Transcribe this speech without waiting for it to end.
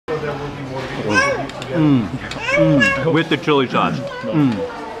there will be more videos with the chili sauce.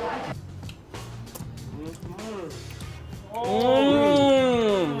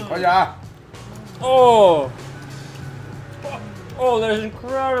 Oh yeah. Oh. Oh, that's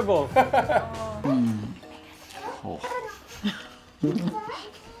incredible. Oh.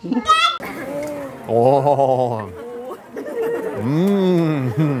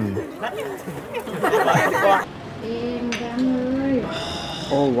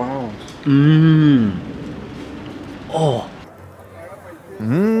 Oh wow. Oh.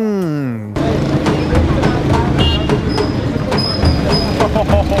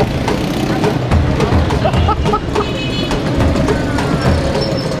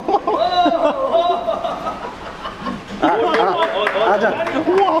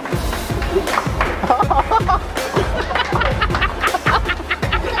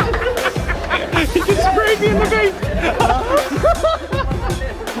 He just sprayed me in the face.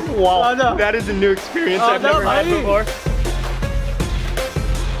 Wow, that is a new experience I've never had before.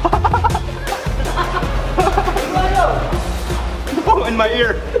 Oh, in my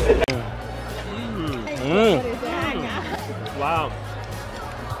ear. Wow.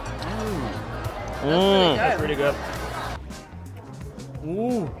 That's pretty good.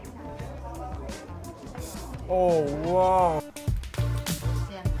 Ooh. Oh wow.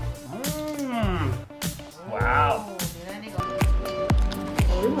 Wow.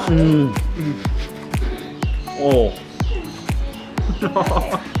 Oh.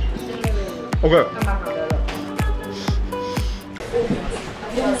 Okay.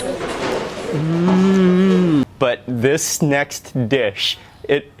 But this next dish,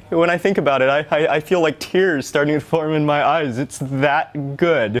 when I think about it, I feel like tears starting to form in my eyes. It's that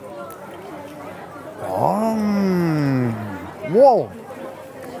good. Whoa.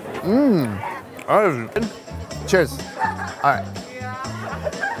 Cheers. All right.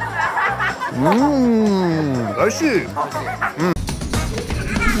 맛있지?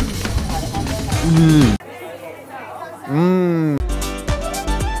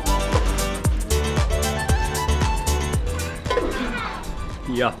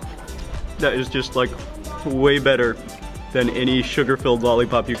 Yeah, that is just like way better than any sugar-filled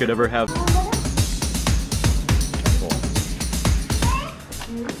lollipop you could ever have.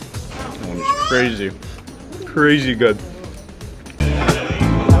 Oh, it's crazy, crazy good.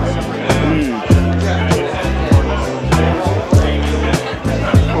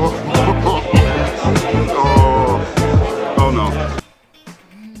 Oh no.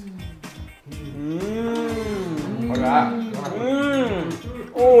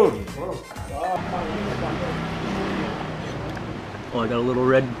 Oh, I got a little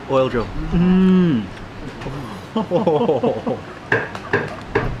red oil drill.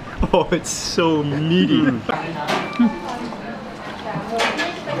 Oh, it's so meaty.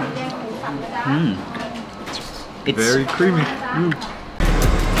 It's very creamy.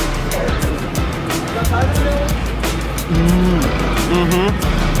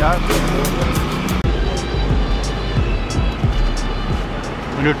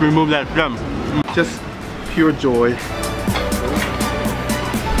 And just remove that stem. Just pure joy.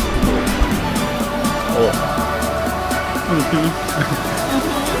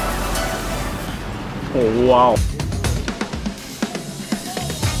 Oh wow.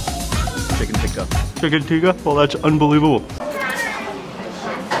 Chicken tikka. Chicken tikka? Well, that's unbelievable.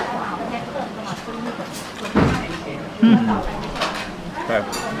 Okay.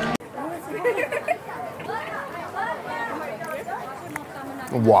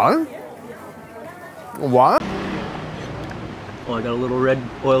 What? What? Oh, I got a little red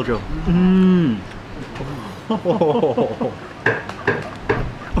oil drill.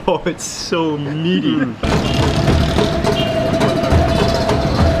 Oh, it's so meaty.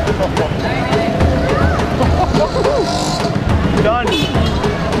 Done.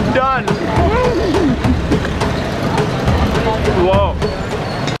 Done. Whoa.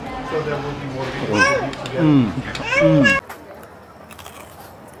 So there will be more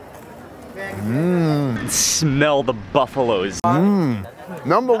videos. Smell the buffaloes.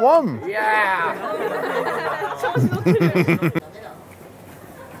 Number one. Yeah.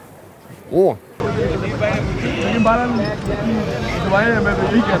 Oh.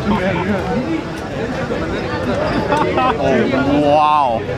 Oh, wow.